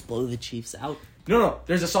the Eagles blow the Chiefs out. No.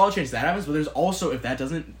 There's a solid chance that happens, but there's also, if that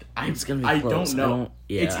doesn't, It's gonna be close. Don't know.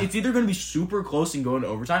 Yeah. It's either going to be super close and go into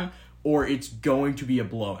overtime, or it's going to be a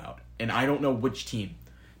blowout. And I don't know which team.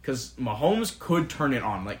 Because Mahomes could turn it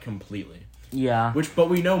on, like, completely. Yeah. But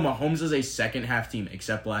we know Mahomes is a second half team,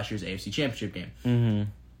 except last year's AFC Championship game. Mm-hmm.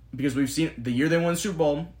 Because we've seen the year they won the Super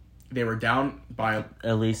Bowl, they were down by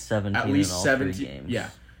at least 17 in all 17 3 games. Yeah.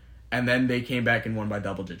 And then they came back and won by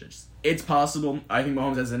double digits. It's possible. I think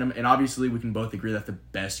Mahomes has in him. And obviously, we can both agree that the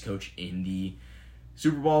best coach in the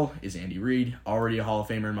Super Bowl is Andy Reid. Already a Hall of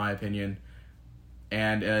Famer, in my opinion.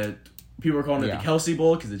 And People are calling it the Kelsey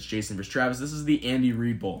Bowl because it's Jason versus Travis. This is the Andy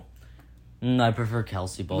Reid Bowl. I prefer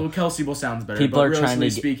Kelsey Bowl. Well, Kelsey Bowl sounds better. People but are realistically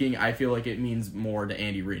speaking, I feel like it means more to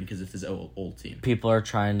Andy Reid because it's his old team. People are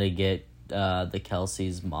trying to get the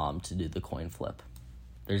Kelsey's mom to do the coin flip.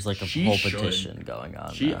 There's like a whole petition going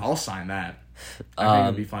on. I'll sign that. I think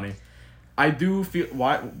it'd be funny. I do feel.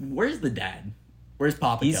 Where's the dad? Where's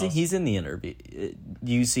Papa Kelsey? He's in the interview.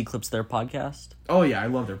 Do you see clips of their podcast? Oh yeah, I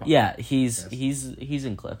love their podcast. Yeah, he's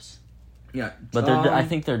in clips. Yeah, but I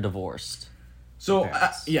think they're divorced. So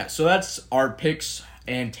so that's our picks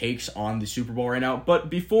and takes on the Super Bowl right now. But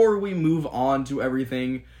before we move on to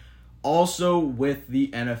everything, also with the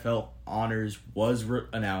NFL honors was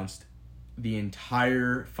announced, the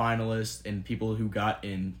entire finalists and people who got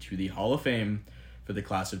into the Hall of Fame for the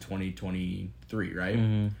class of 2023, right?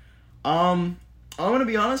 Mm-hmm. I'm gonna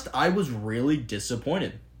be honest, I was really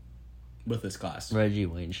disappointed with this class. Reggie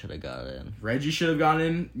Wayne should have got in. Reggie should have gotten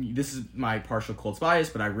in. This is my partial Colts bias,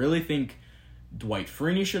 but I really think Dwight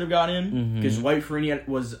Freeney should have got in because Dwight Freeney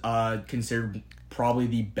was considered probably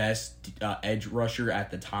the best edge rusher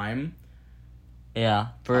at the time. Yeah,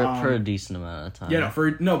 for a decent amount of time. Yeah,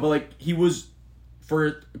 but like he was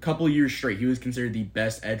for a couple of years straight, he was considered the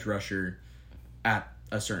best edge rusher at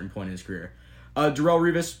a certain point in his career. Darrelle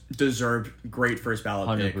Revis deserved great first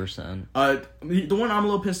ballot pick. 100%. The one I'm a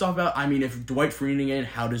little pissed off about, I mean, if Dwight Freeney in,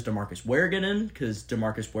 how does DeMarcus Ware get in? Because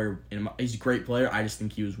DeMarcus Ware, he's a great player. I just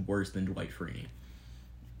think he was worse than Dwight Freeney.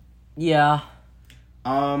 Yeah.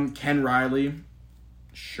 Ken Riley,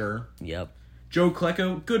 sure. Yep. Joe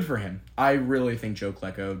Klecko, good for him. I really think Joe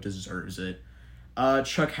Klecko deserves it.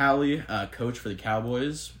 Chuck Howley, coach for the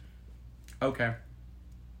Cowboys. Okay.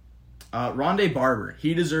 Rondé Barber,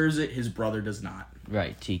 he deserves it. His brother does not.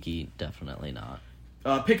 Right, Tiki, definitely not.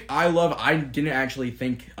 Pick I love. I didn't actually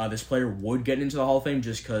think this player would get into the Hall of Fame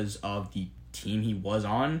just because of the team he was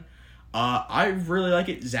on. I really like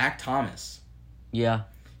it. Zach Thomas. Yeah.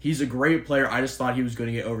 He's a great player. I just thought he was going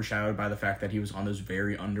to get overshadowed by the fact that he was on those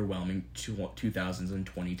very underwhelming 2000s and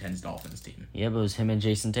 2010s Dolphins team. Yeah, but it was him and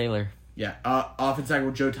Jason Taylor. Yeah. Offensive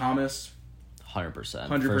tackle Joe Thomas. 100%.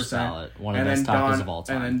 100%. First ballot. One of the best tackles of all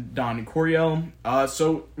time. And then Don Coryell.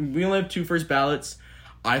 So we only have 2 first ballots.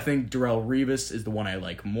 I think Darrelle Revis is the one I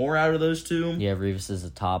like more out of those 2. Yeah, Revis is a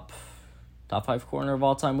top 5 corner of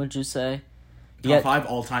all time, would you say? Top 5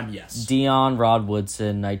 all time, yes. Dion, Rod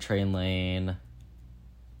Woodson, Night Train Lane.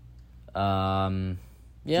 Dion,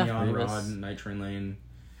 Revis. Rod, Night Train Lane,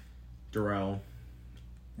 Darrell.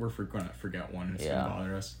 We're going to forget one. It's going to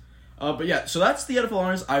bother us. But yeah, so that's the NFL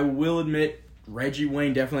honors. I will admit, Reggie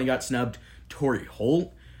Wayne definitely got snubbed. Torrey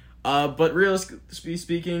Holt. But realistically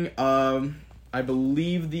speaking, I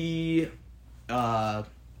believe they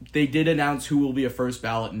did announce who will be a first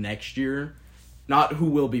ballot next year. Not who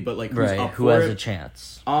will be, but like who's up who for has it. a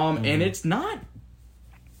chance. And it's not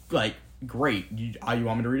like great. You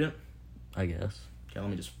want me to read it? I guess. Okay, let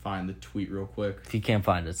me just find the tweet real quick. If you can't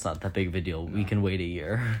find it, it's not that big of a deal. No. We can wait a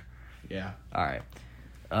year. Yeah. All right.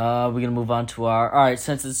 We're going to move on to our... All right,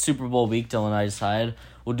 since it's Super Bowl week, Dylan and I decided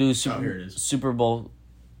we'll do here it is. Super Bowl...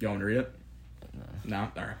 You want me to read it? No?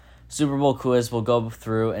 All right. Super Bowl quiz. We'll go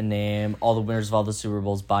through and name all the winners of all the Super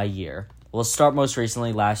Bowls by year. We'll start most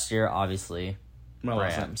recently. Last year, obviously,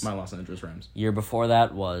 Rams. My Los Angeles Rams. Year before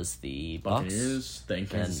that was the Bucks. Buccaneers. Then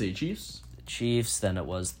Kansas City Chiefs. Chiefs. Then it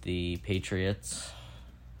was the Patriots.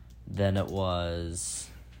 Then it was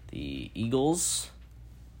the Eagles.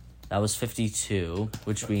 That was 52,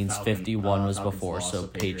 which means 51 was before, so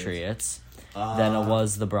Patriots. Then it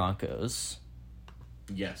was the Broncos.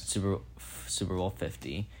 Yes. Super Bowl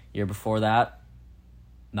 50. Year before that,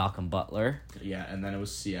 Malcolm Butler. Yeah, and then it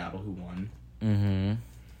was Seattle who won.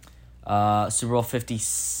 Mm-hmm. Super Bowl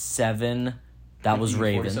 57, that was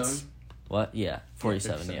Ravens. 47? What? Yeah,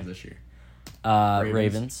 47, yeah. This year.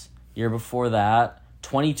 Ravens. Year before that,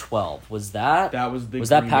 2012. Was that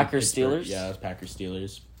Packers Steelers? Yeah, that was Packers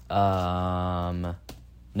Steelers.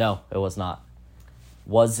 No, it was not.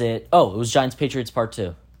 Was it? Oh, it was Giants Patriots Part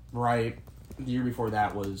 2. Right. The year before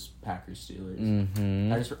that was Packers Steelers.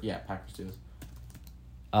 Mm-hmm. Packers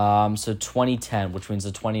Steelers. So 2010, which means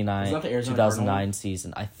the 2009 Cardinals?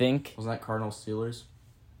 season. I think. Was that Cardinals Steelers?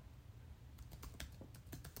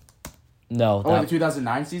 No. The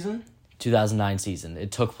 2009 season? 2009 season.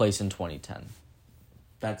 It took place in 2010.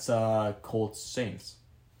 That's Colts Saints.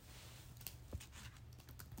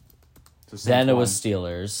 So then it was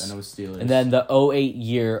Steelers. And then the 08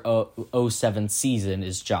 year, 07 season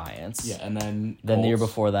is Giants. Yeah, and then the year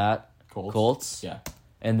before that, Colts. Yeah.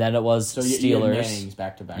 And then it was Steelers.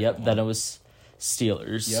 Back to back. Yep, then it was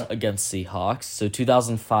Steelers against Seahawks. So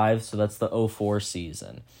 2005, so that's the 04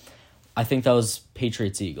 season. I think that was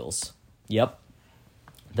Patriots Eagles. Yep.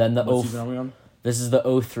 Then What season are we on? This is the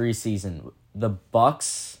 03 season. The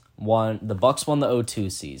Bucks won the 02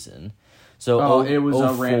 season. So it was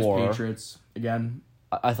 04, Rams Patriots again.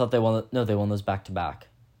 I thought they won. No, they won those back to back.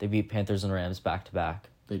 They beat Panthers and Rams back to back.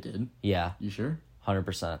 They did. Yeah, You sure?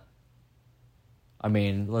 100%. I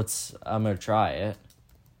mean, I'm gonna try it.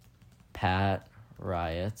 Pat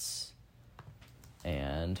Riots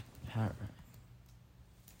and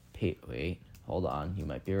wait, hold on. You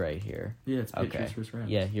might be right here. Yeah, it's Patriots versus Rams.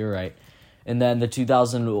 Yeah, you're right. And then the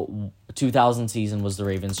 2000 season was the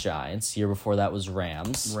Ravens Giants. Year before that was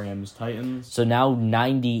Rams. Rams Titans. So now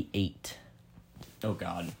 98. Oh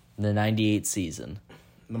God. The 98 season.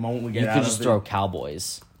 The moment we get You out could of just throw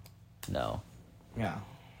Cowboys. No. Yeah.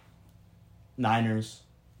 Niners.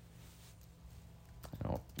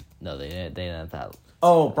 No, they didn't have that.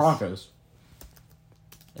 Oh, Broncos.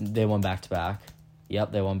 And they won back to back.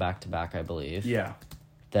 Yep, they won back to back, I believe. Yeah.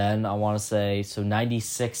 Then I want to say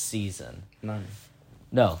 96 season. Niners.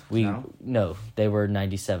 No, No? they were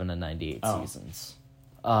 97 and 98 seasons.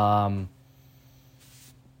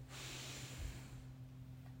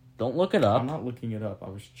 Don't look it up. I'm not looking it up. I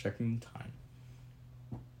was checking time.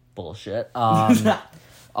 Bullshit. I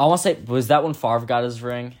want to say, was that when Favre got his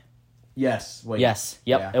ring? Yes. Wait. Yes.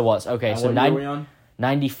 Yep, Yeah. it was. Okay, so what year are we on?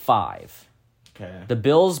 95. Okay. The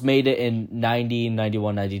Bills made it in 90,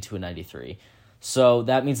 91, 92, and 93. So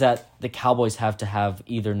that means that the Cowboys have to have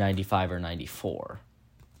either 95 or 94.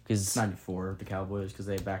 It's 94, the Cowboys, because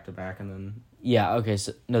they back to back and then. Yeah, okay,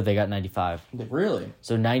 so no, they got 95. Really?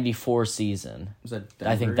 So 94 season. Was that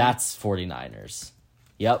I think Denver? that's 49ers.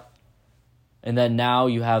 Yep. And then now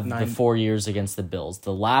you have the 4 years against the Bills.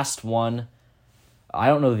 The last one, I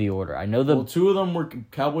don't know the order. I know Well, two of them were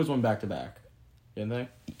Cowboys went back to back, didn't they?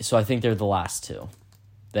 So I think they're the last two.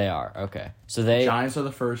 They are, okay. So they Giants are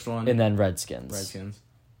the first one. and then Redskins.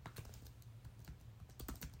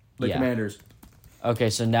 The Commanders.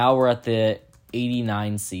 Okay, so now we're at the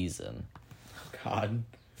 89 season. God.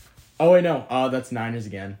 Oh wait, no. That's Niners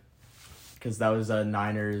again. Because that was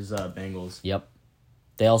Niners Bengals. Yep.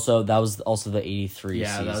 That was also the 83 Yeah,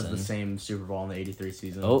 season. that was the same Super Bowl in the 83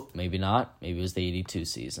 season. Oh, maybe not. Maybe it was the 82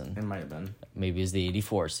 season. It might have been. Maybe it was the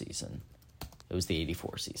 84 season. It was the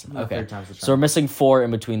 84 season. No, Okay. third time's the charm. So we're missing 4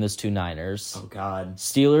 in between those two Niners. Oh God.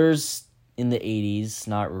 Steelers in the 80s,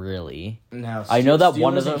 not really. No, I know that Steelers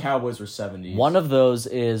one of and the Cowboys were 70s. One of those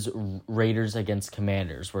is Raiders against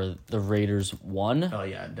Commanders, where the Raiders won. Oh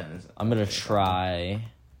yeah, Dennis. I'm gonna try.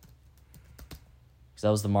 Because that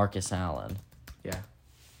was the Marcus Allen. Yeah.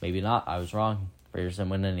 Maybe not. I was wrong. Raiders didn't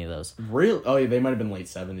win any of those. Real? Oh yeah, they might have been late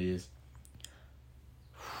 70s.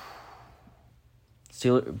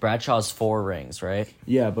 Bradshaw's 4 rings, right?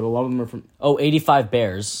 Yeah, but a lot of them are from. 85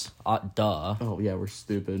 Bears. Duh. Oh yeah, we're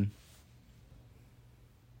stupid.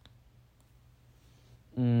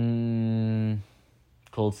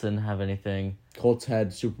 Colts didn't have anything. Colts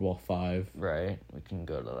had Super Bowl 5. Right. We can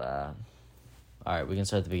go to that. All right, we can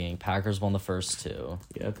start at the beginning. Packers won the first 2.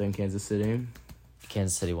 Yeah, then Kansas City.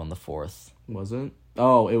 Kansas City won the 4th. Was it?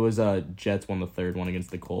 Oh, it was Jets won the 3rd one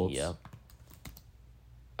against the Colts. Yep.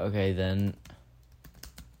 Okay, then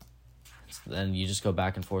you just go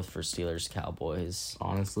back and forth for Steelers, Cowboys.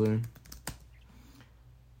 Honestly.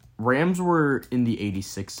 Rams were in the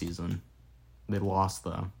 86 season. They lost,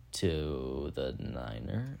 though. To the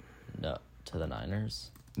Niners.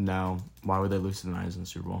 No. Why would they lose to the Niners in the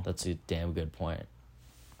Super Bowl? That's a damn good point.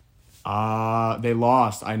 They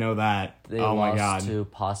lost. I know that. They oh, lost my God. to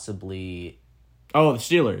possibly... Oh, the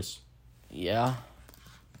Steelers. Yeah.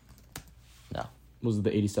 No. Was it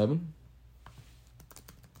the 87?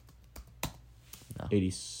 No.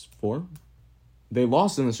 84? They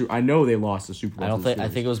lost in the Super... I know they lost the Super Bowl. I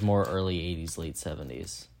think it was more early 80s, late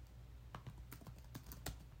 70s.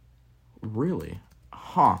 Really?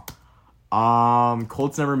 Huh.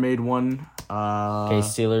 Colts never made one. Okay,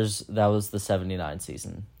 Steelers, that was the 79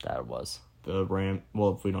 season. That was. The Ram...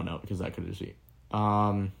 Well, if we don't know, because that could just be...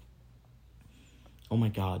 Oh my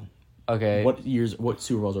God. Okay. What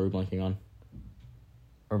Super Bowls are we blanking on?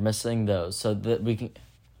 We're missing those. So that we can...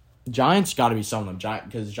 Giants got to be some of them.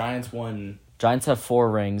 Because Giants won... Giants have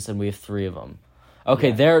 4 rings, and we have 3 of them. Okay,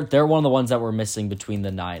 Yeah. they're one of the ones that we're missing between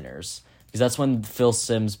the Niners. Because that's when Phil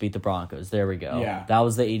Simms beat the Broncos. There we go. Yeah. That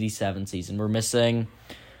was the 87 season. We're missing...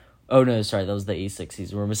 Oh, no, sorry. That was the 86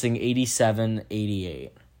 season. We're missing 87,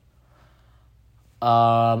 88.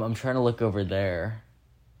 I'm trying to look over there.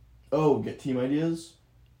 Oh, get team ideas?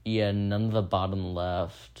 Yeah, none of the bottom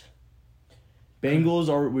left. Bengals,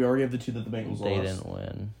 we already have the 2 that the Bengals They lost. didn't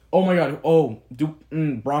win. Oh my God. Oh,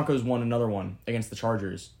 Broncos won another one against the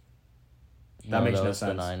Chargers. That makes no was sense.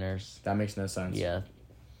 The Niners. That makes no sense. Yeah.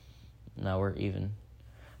 No, we're even.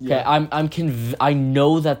 Okay, Yeah. I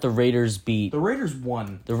know that the Raiders The Raiders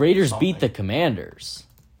won. beat the something. Commanders.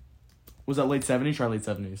 Was that late 70s? Try late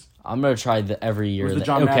 70s. I'm gonna try every year. It was the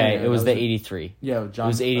John Madden okay, era. it was That the was 83. Yeah, John. It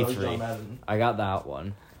was that 83. John Madden. I got that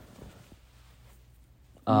one.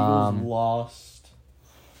 Eagles lost.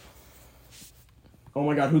 Oh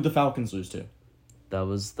my God, who'd the Falcons lose to? That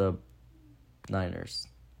was the Niners.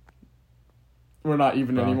 We're not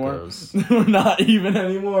even Broncos. anymore. We're not even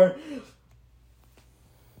anymore.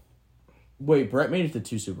 Wait, Brett made it to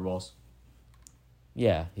 2 Super Bowls.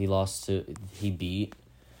 Yeah, he beat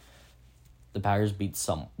the Packers.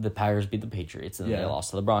 The Packers beat the Patriots, and then they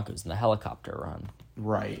lost to the Broncos in the helicopter run.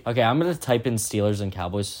 Right. Okay, I'm gonna type in Steelers and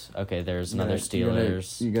Cowboys. Okay, there's another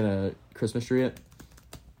Steelers. You gonna Christmas tree it?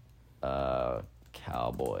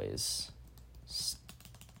 Cowboys.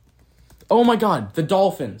 Oh my God, the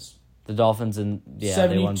Dolphins. The Dolphins and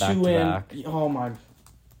they won back to back. Oh my.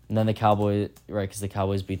 And then the Cowboys, right? Because the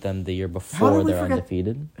Cowboys beat them the year before they're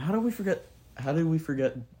undefeated. How did we forget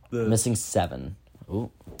the Missing 7.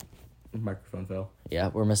 Ooh, microphone fell? yeah,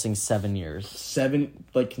 we're missing 7 years. 7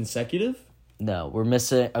 consecutive? No, we're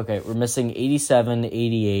missing. Okay, we're missing 87,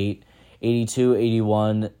 88, 82,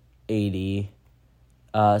 81, 80,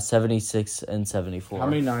 76, and 74. How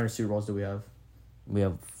many Niners Super Bowls do we have? We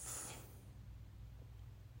have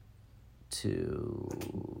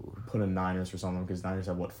 2, Put in Niners for something because Niners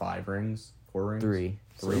have 5 rings? 4 rings? 3.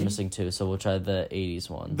 So we're missing 2. So we'll try the 80s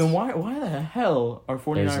ones. Then why the hell are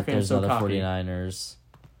 49er fans There's so other cocky? 49ers.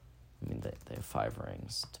 I mean, they have 5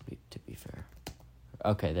 rings to be fair.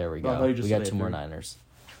 Okay, there we I thought go. you just We got said 2 more 3. Niners.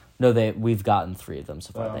 No, we've gotten 3 of them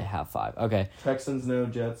so far. Oh. They have 5. Okay. Texans no,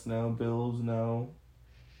 Jets no, Bills no.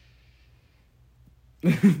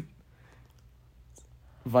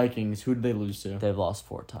 Vikings, who did they lose to? They've lost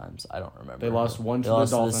 4 times. I don't remember. They lost one to They the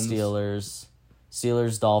lost Dolphins. to the Steelers.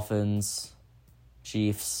 Steelers, Dolphins,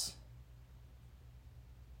 Chiefs.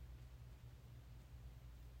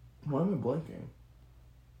 Why am I blanking?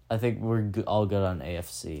 I think we're all good on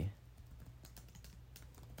AFC.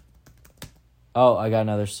 Oh, I got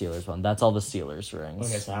another Steelers one. That's all the Steelers rings.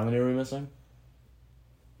 Okay, so how many are we missing?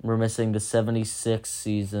 We're missing the 76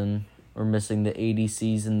 season. We're missing the 80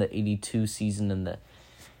 season, the 82 season, and the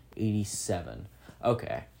 87.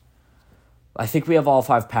 Okay. I think we have all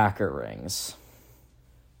 5 Packer rings.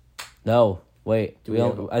 No, wait.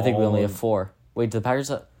 I think we only have 4. Wait, do the Packers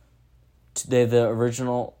have... They have the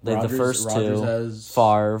original... They have the first Rodgers 2. has...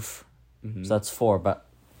 Favre. Mm-hmm. So that's 4, but...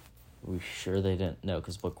 We sure they didn't... No,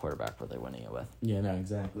 because what quarterback were they winning it with? Yeah, no,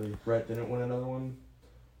 exactly. Brett didn't win another one.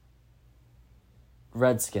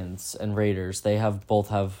 Redskins and Raiders, both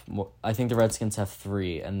have more. I think the Redskins have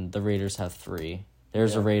 3 and the Raiders have 3.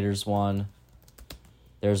 There's a Raiders one.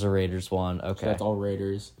 There's a Raiders one. Okay. So that's all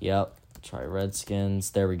Raiders. Yep. Try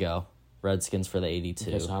Redskins. There we go. Redskins for the 82.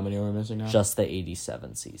 Okay, so how many are we missing now? Just the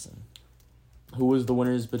 87 season. Who was the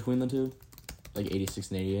winners between the two? 86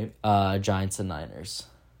 and 88? Giants and Niners.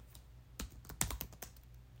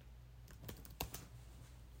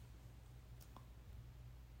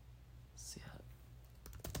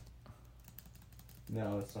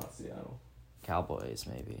 No, it's not Seattle. Cowboys,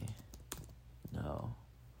 maybe. No.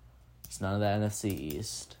 It's none of the NFC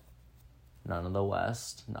East. None of the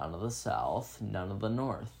West. None of the South. None of the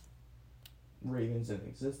North. Ravens didn't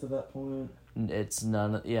exist at that point. It's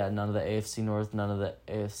none of the AFC North, none of the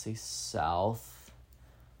AFC South.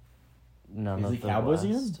 None of the Cowboys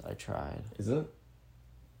West. again? I tried. Is it?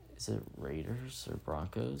 Is it Raiders or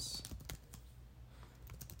Broncos?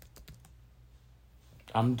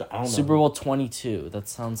 I don't know. Super Bowl 22. That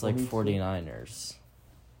sounds like 22? 49ers.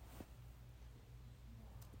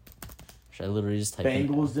 Should I literally just type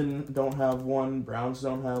Bengals don't have one. Browns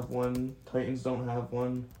don't have one. Titans don't have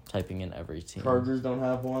one. typing in every team? Chargers don't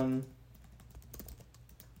have one.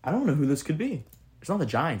 I don't know who this could be. It's not the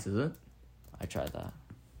Giants, is it? I tried that.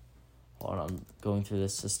 Hold on, I'm going through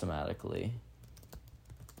this systematically.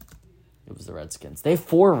 It was the Redskins. They have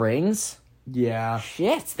 4 rings? Yeah.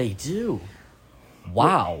 Shit, they do.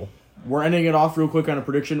 Wow. We're ending it off real quick on a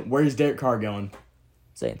prediction. Where's Derek Carr going?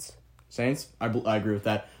 Saints. Saints? I agree with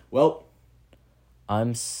that. Well,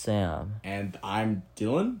 I'm Sam. and I'm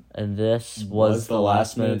Dylan. And this was the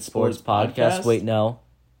Last Minute Sports Podcast. Wait, no.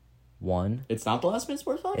 1. It's not the Last Minute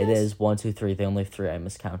Sports Podcast? It is 1, 2, 3. They only have 3. I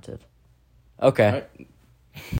miscounted. Okay. All right.